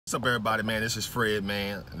What's up, everybody, man? This is Fred,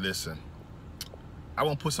 man. Listen, I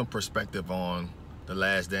want to put some perspective on the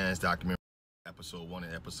Last Dance documentary, episode 1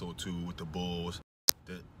 and episode 2 with the Bulls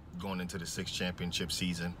going into the 6th championship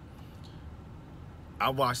season. I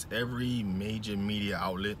watched every major media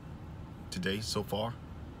outlet today so far,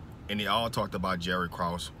 and they all talked about Jerry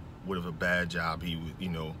Krause, what of a bad job he,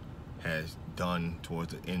 has done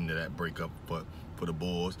towards the end of that breakup for the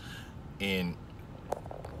Bulls. And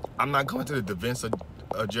I'm not going to the defense of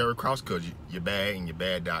Jerry Krause because you're bad and you're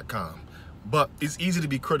bad.com. But it's easy to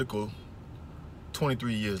be critical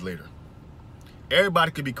 23 years later.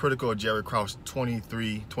 Everybody could be critical of Jerry Krause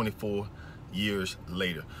 23, 24 years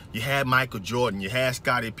later. You had Michael Jordan, you had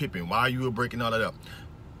Scottie Pippen. Why you were breaking all that up?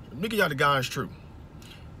 Let me give y'all the God's truth.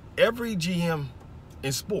 Every GM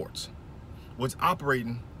in sports was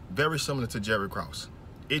operating very similar to Jerry Krause.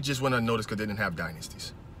 It just went unnoticed because they didn't have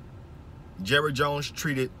dynasties. Jerry Jones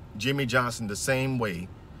treated Jimmy Johnson the same way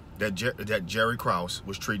that Jerry Krause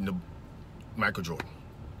was treating Michael Jordan.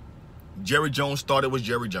 Jerry Jones started with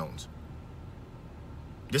Jerry Jones.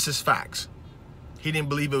 This is facts. He didn't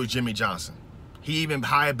believe it was Jimmy Johnson. He even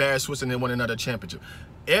hired Barry Switzer and they won another championship.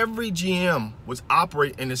 Every GM was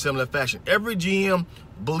operating in a similar fashion. Every GM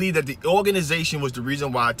believed that the organization was the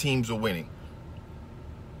reason why teams were winning.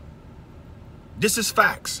 This is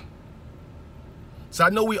facts. So I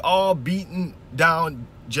know we all beating down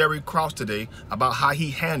Jerry Krause today about how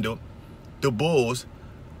he handled the Bulls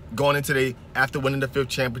going into after winning the 5th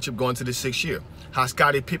championship, going to the 6th year. How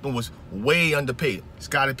Scottie Pippen was way underpaid.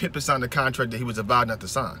 Scottie Pippen signed a contract that he was vowed not to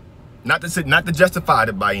sign. Not to justify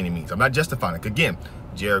it by any means. I'm not justifying it. Again,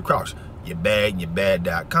 Jerry Krause, you're bad and you're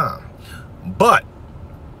bad.com. But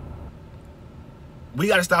we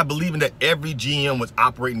got to stop believing that every GM was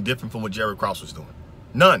operating different from what Jerry Krause was doing.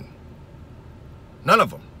 None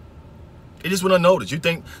of them. It just went unnoticed. You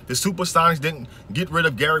think the Supersonics didn't get rid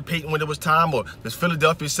of Gary Payton when it was time, or the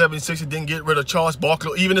Philadelphia 76ers didn't get rid of Charles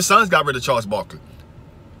Barkley, or even the Suns got rid of Charles Barkley.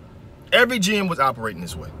 Every GM was operating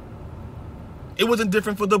this way. It wasn't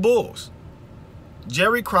different for the Bulls.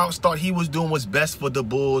 Jerry Krause thought he was doing what's best for the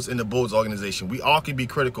Bulls and the Bulls organization. We all can be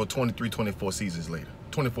critical 23, 24 seasons later,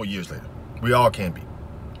 24 years later. We all can be.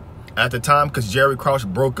 At the time, because Jerry Krause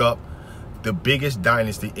broke up the biggest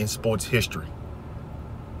dynasty in sports history.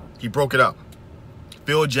 He broke it up.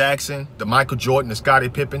 Phil Jackson, the Michael Jordan, the Scottie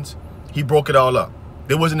Pippens, he broke it all up.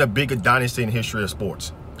 There wasn't a bigger dynasty in the history of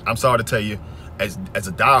sports. I'm sorry to tell you, as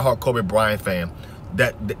a diehard Kobe Bryant fan,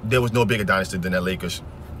 that there was no bigger dynasty than that Lakers,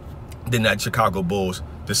 than that Chicago Bulls,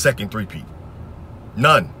 the second three-peat.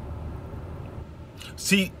 None.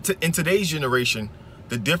 See, in today's generation,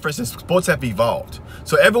 the difference in sports have evolved.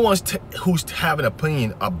 So everyone who's having an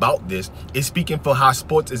opinion about this is speaking for how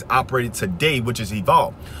sports is operated today, which is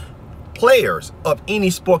evolved. Players of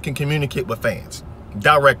any sport can communicate with fans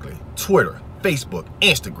directly. Twitter, Facebook,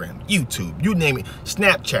 Instagram, YouTube, you name it,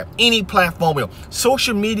 Snapchat, any platform.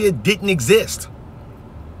 Social media didn't exist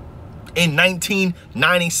in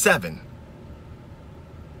 1997.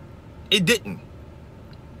 It didn't.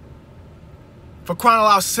 For crying out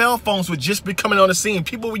loud, cell phones were just becoming on the scene.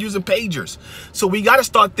 People were using pagers. So we got to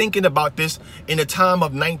start thinking about this in the time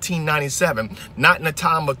of 1997, not in the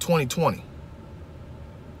time of 2020.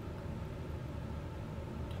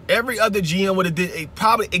 Every other GM would have did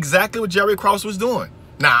probably exactly what Jerry Krause was doing.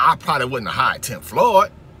 Now, I probably wouldn't have hired Tim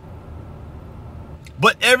Floyd.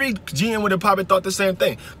 But every GM would have probably thought the same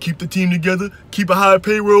thing. Keep the team together, keep a high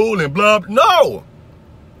payroll, and blah, blah. No.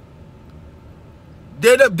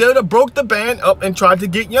 They'd have broke the band up and tried to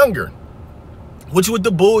get younger, which is what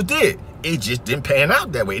the Bulls did. It just didn't pan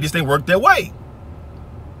out that way. It just didn't work their way.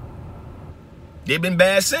 They've been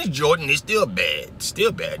bad since Jordan. They're still bad.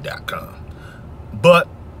 Still bad.com. But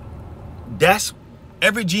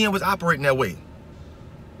every GM was operating that way.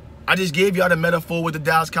 I just gave y'all the metaphor with the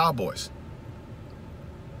Dallas Cowboys.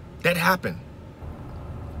 That happened.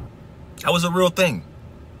 That was a real thing.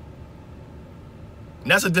 And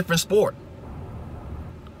that's a different sport.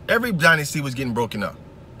 Every dynasty was getting broken up.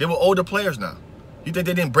 They were older players now. You think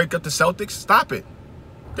they didn't break up the Celtics? Stop it.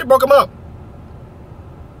 They broke them up.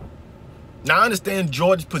 Now, I understand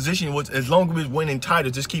Jordan's position was, as long as we was winning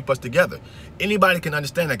titles, just keep us together. Anybody can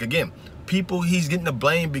understand that. Again, he's getting the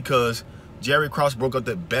blame because Jerry Krause broke up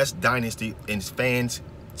the best dynasty in fans'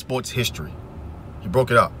 sports history. He broke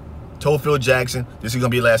it up. Told Phil Jackson this is going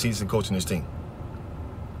to be last season coaching his team.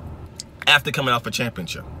 After coming off a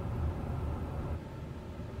championship.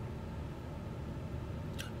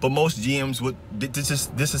 But most GMs would,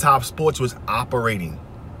 this is how sports was operating.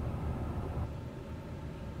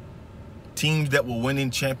 teams that were winning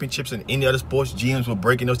championships in any other sports, GMs were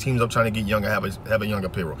breaking those teams up trying to get younger, have a younger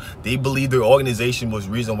payroll. They believed their organization was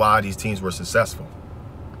the reason why these teams were successful.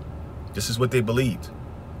 This is what they believed.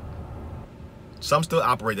 Some still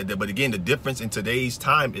operate that way, but again, the difference in today's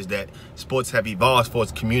time is that sports have evolved for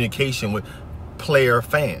its communication with player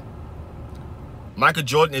fan. Michael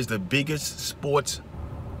Jordan is the biggest sports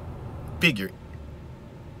figure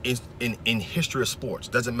in history of sports.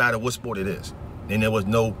 Doesn't matter what sport it is. And there was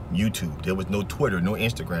no YouTube, there was no Twitter, no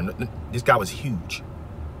Instagram. This guy was huge.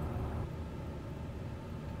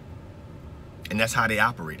 And that's how they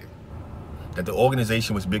operated. That the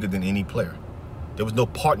organization was bigger than any player. There was no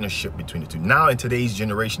partnership between the two. Now in today's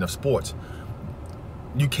generation of sports,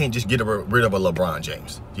 you can't just get rid of a LeBron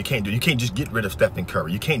James. You can't just get rid of Stephen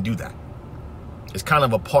Curry. You can't do that. It's kind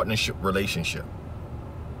of a partnership relationship.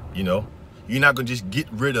 You know, you're not gonna just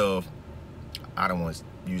get rid of, I don't want to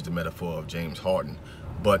use the metaphor of James Harden,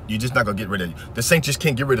 but you're just not gonna get rid of, the Saints just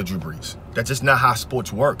can't get rid of Drew Brees. That's just not how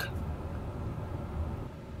sports work.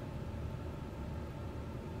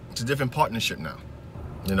 It's a different partnership now,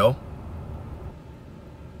 you know?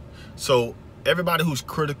 So everybody who's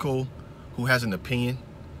critical, who has an opinion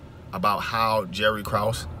about how Jerry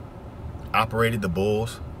Krause operated the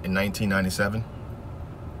Bulls in 1997,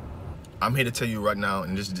 I'm here to tell you right now,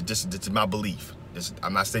 and this is my belief.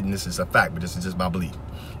 I'm not saying this is a fact, but this is just my belief.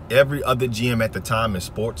 Every other GM at the time in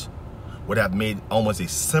sports would have made almost a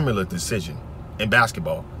similar decision in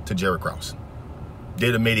basketball to Jerry Krause.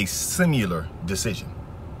 They'd have made a similar decision.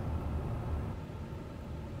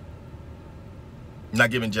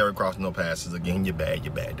 Not giving Jerry Krause no passes. Again, you're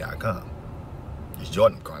bad.com. It's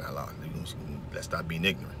Jordan crying out loud. Let's stop being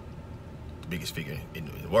ignorant. The biggest figure in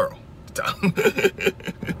the world.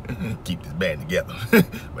 Keep this band together.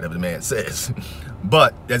 Whatever the man says.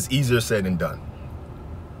 But that's easier said than done.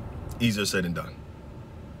 Easier said than done.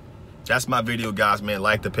 That's my video, guys, man.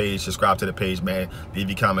 Like the page, subscribe to the page, man. Leave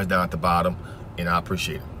your comments down at the bottom, and I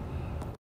appreciate it.